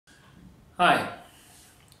Hi,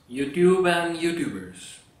 YouTube and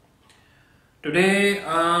YouTubers. Today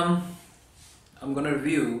I'm gonna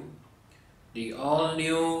review the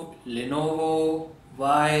all-new Lenovo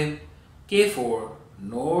Vive K4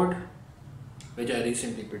 Node, which I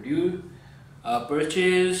recently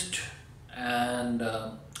purchased, and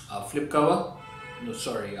a flip cover,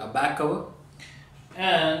 a back cover,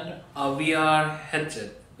 and a VR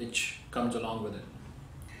headset which comes along with it.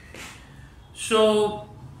 So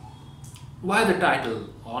why the title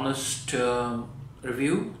honest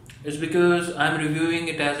review is because I'm reviewing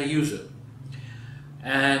it as a user,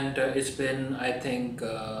 and it's been, I think,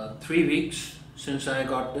 3 weeks since I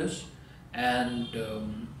got this, and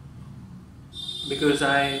because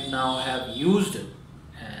I now have used it,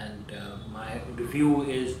 and my review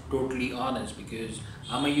is totally honest because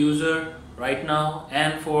I'm a user right now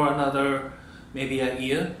and for another maybe a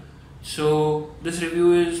year. So this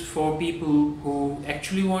review is for people who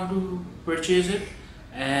actually want to purchase it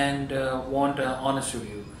and want an honest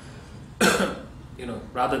review,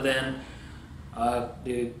 rather than a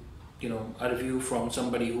review from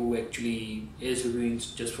somebody who actually is reviewing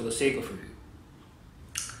just for the sake of review.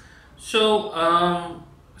 So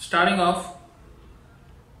starting off,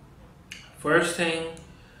 first thing,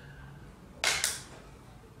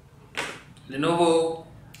 Lenovo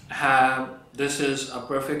this is a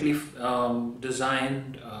perfectly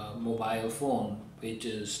designed mobile phone which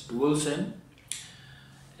is dual SIM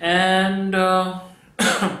and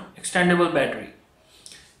extendable battery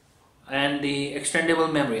and the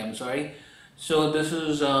extendable memory. So this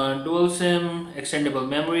is dual SIM, extendable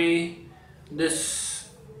memory. This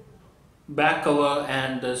back cover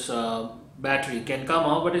and this battery can come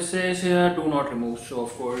out, but it says here do not remove. So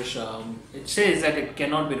of course it says that it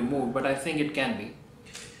cannot be removed, but I think it can be.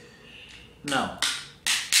 Now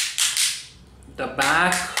the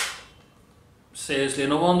back says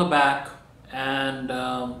Lenovo on the back and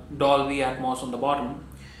Dolby Atmos on the bottom.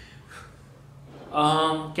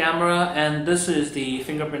 Camera, and this is the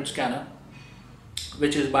fingerprint scanner,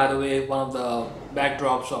 which is, by the way, one of the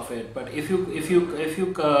backdrops of it. But if you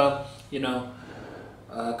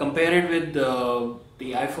compare it with the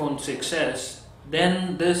iPhone 6s,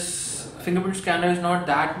 then this fingerprint scanner is not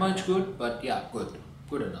that much good, but yeah, good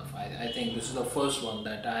enough. I think this is the first one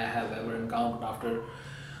that I have ever encountered after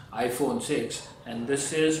iPhone 6, and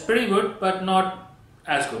this is pretty good, but not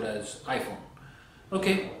as good as iPhone.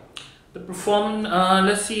 Okay, the performance,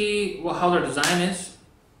 let's see how the design is.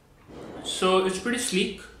 So it's pretty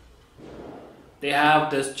sleek. They have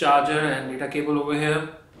this charger and data cable over here,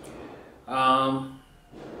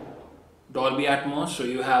 Dolby Atmos, so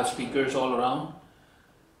you have speakers all around.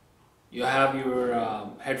 You have your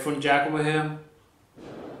headphone jack over here,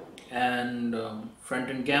 and front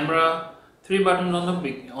end camera, 3 buttons on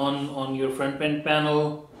the on your front end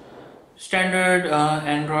panel, standard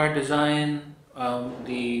Android design,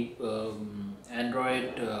 the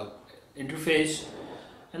Android interface,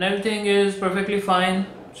 and everything is perfectly fine.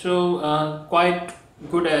 So quite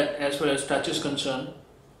good as far as touch is concerned.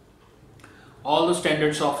 All the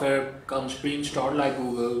standard software comes pre-installed like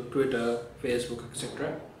Google, Twitter, Facebook,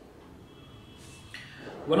 etc.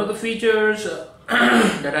 One of the features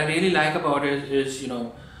that I really like about it is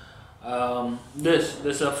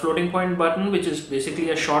this a floating point button, which is basically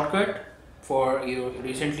a shortcut for your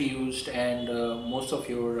recently used and most of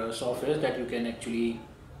your softwares that you can actually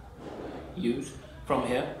use from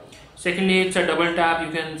here. Secondly, it's a double tap,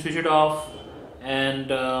 you can switch it off,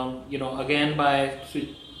 and again by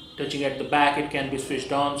touching at the back it can be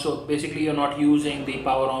switched on. So basically you're not using the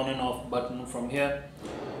power on and off button from here.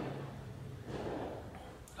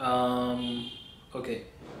 Okay,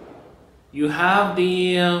 you have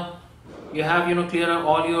clear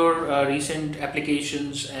all your recent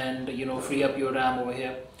applications and free up your RAM over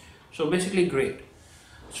here. So basically great.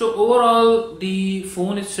 So overall the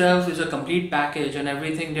phone itself is a complete package, and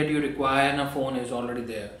everything that you require in a phone is already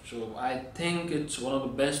there. So I think it's one of the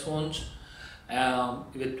best phones.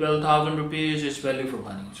 With 12,000 rupees, it's value for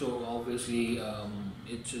money. So obviously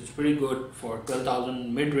it's pretty good for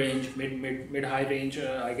 12,000 mid-range, mid-high range.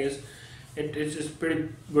 I guess it's pretty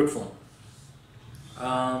good phone.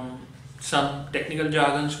 Some technical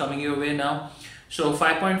jargons coming your way now. So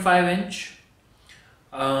 5.5 inch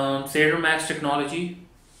Theater Max technology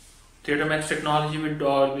with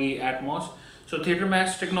Dolby Atmos. So Theater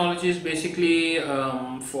Max technology is basically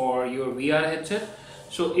for your VR headset.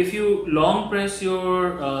 So if you long press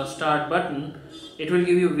your start button, it will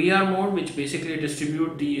give you VR mode, which basically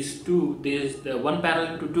distribute the one panel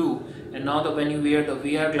into two, and now that when you wear the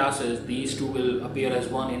VR glasses, these two will appear as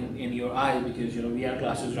one in your eye, because VR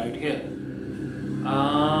glasses right here.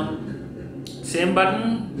 same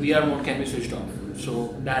button, VR mode can be switched off.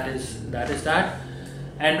 So that is that.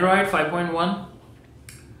 Android 5.1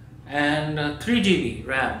 and 3 GB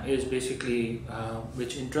RAM is basically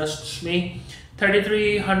which interests me.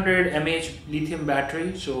 3300 mAh lithium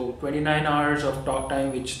battery, so 29 hours of talk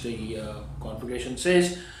time, which the configuration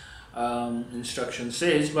says, instruction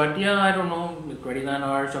says. But yeah, I don't know, 29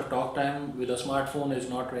 hours of talk time with a smartphone is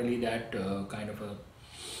not really that kind of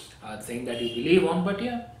a thing that you believe on. But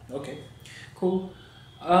yeah, okay, cool.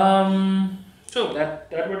 So that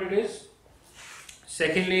what it is.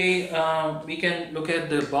 Secondly, we can look at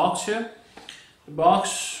the box here. The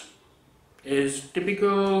box is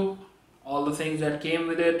typical. All the things that came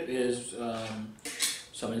with it is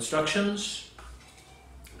some instructions,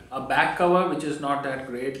 a back cover which is not that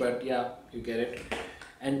great, but yeah, you get it,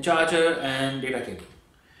 and charger and data cable.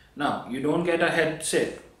 Now you don't get a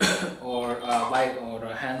headset or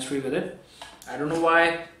a hands-free with it. I don't know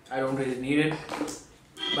why. I don't really need it,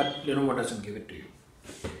 but Lenovo doesn't give it to you.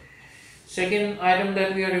 Second item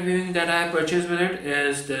that we are reviewing that I purchased with it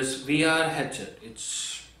is this VR headset.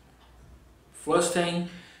 It's first thing,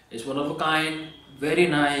 it's one of a kind, very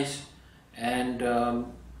nice, and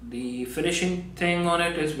the finishing thing on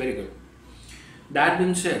it is very good. That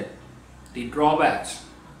being said, the drawbacks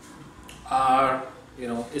are,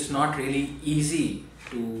 it's not really easy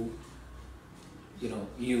to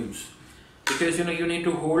use, because you need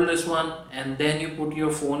to hold this one and then you put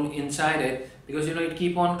your phone inside it, because it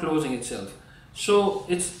keep on closing itself. So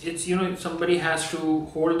it's somebody has to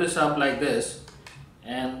hold this up like this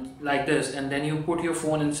and then you put your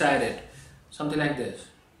phone inside it, something like this.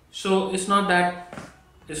 So it's not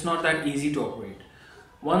that easy to operate.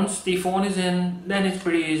 Once the phone is in, then it's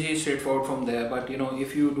pretty easy, straightforward from there. But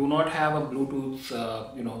if you do not have a Bluetooth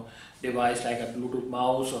device like a Bluetooth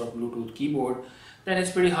mouse or a Bluetooth keyboard, then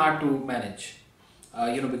it's pretty hard to manage,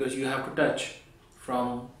 because you have to touch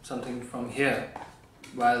from something from here.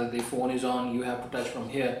 While the phone is on, you have to touch from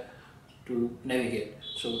here to navigate.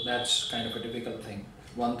 So that's kind of a difficult thing,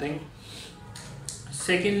 one thing.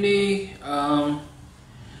 Secondly,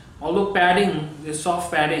 although padding is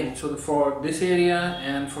soft padding, so for this area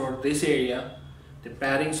and for this area, the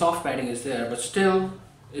padding, soft padding is there, but still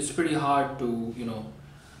it's pretty hard to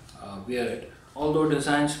wear it. Although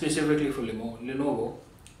designed specifically for Lenovo,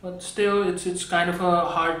 but still it's kind of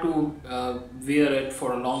hard to wear it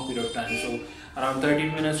for a long period of time. So around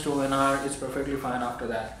 30 minutes to an hour is perfectly fine. After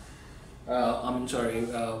that,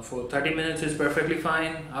 for 30 minutes is perfectly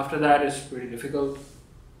fine. After that is pretty difficult.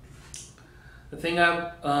 The thing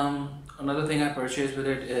another thing I purchased with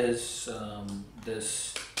it is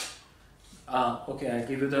this. Okay, I'll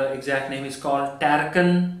give you the exact name. It's called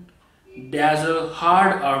TARKAN Dazzle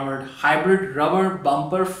Hard Armored Hybrid Rubber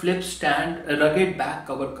Bumper Flip Stand Rugged Back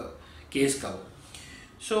Case Cover.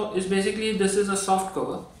 So it's basically, this is a soft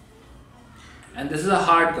cover and this is a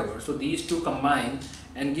hard cover. So these two combine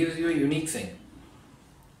and gives you a unique thing.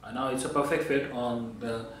 Now it's a perfect fit on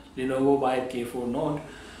the Lenovo Vibe K4 Note,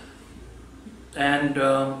 and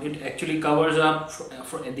it actually covers up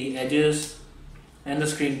for the edges and the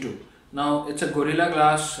screen too. Now it's a Gorilla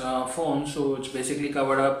Glass phone, so it's basically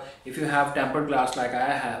covered up. If you have tempered glass like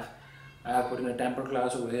I have put in a tempered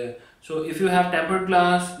glass over here. So if you have tempered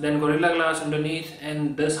glass, then Gorilla Glass underneath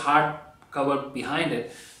and this hard cover behind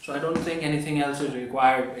it. So I don't think anything else is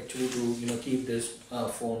required actually to keep this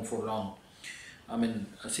phone for long.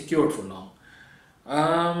 Secured for long.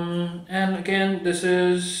 And again, this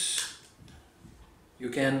is you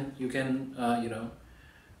can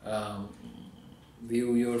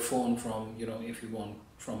view your phone from, if you want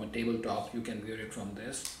from a tabletop, you can view it from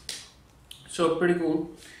this. So pretty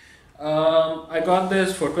cool. I got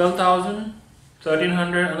this for 12,000,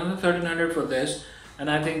 1,300, another 1,300 for this, and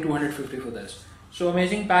I think 250 for this. So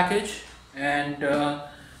amazing package, and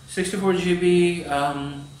 64 GB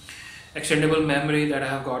extendable memory that I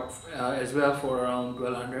have got as well for around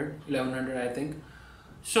 1,100 I think.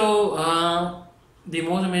 So the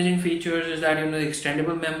most amazing features is that the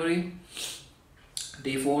extendable memory.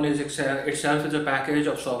 The phone is itself is a package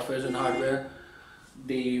of software and hardware,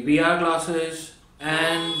 the VR glasses,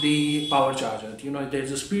 and the power charger.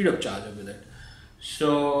 There's a speed up charger with it.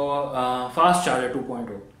 So fast charger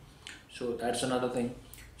 2.0. So that's another thing.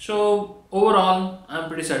 So overall, I'm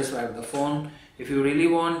pretty satisfied with the phone. If you really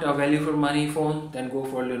want a value for money phone, then go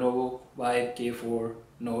for Lenovo Vibe K4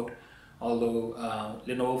 Note. Although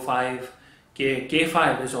Lenovo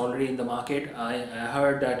K5 is already in the market. I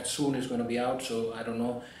heard that soon is going to be out, so I don't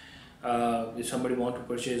know if somebody want to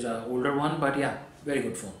purchase an older one, but yeah, very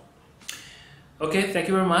good phone. Okay, thank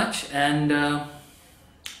you very much, and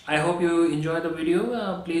I hope you enjoyed the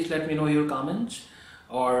video. Please let me know your comments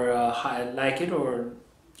or like it, or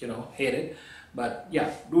hate it. But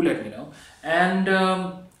yeah, do let me know. And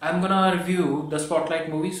I'm gonna review the Spotlight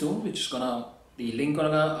movie soon, which is gonna, the link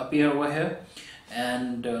gonna appear over here.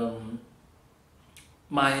 And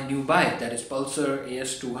my new bike, that is Pulsar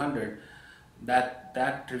AS200,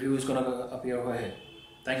 that review is gonna appear over here.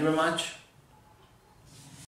 Thank you very much.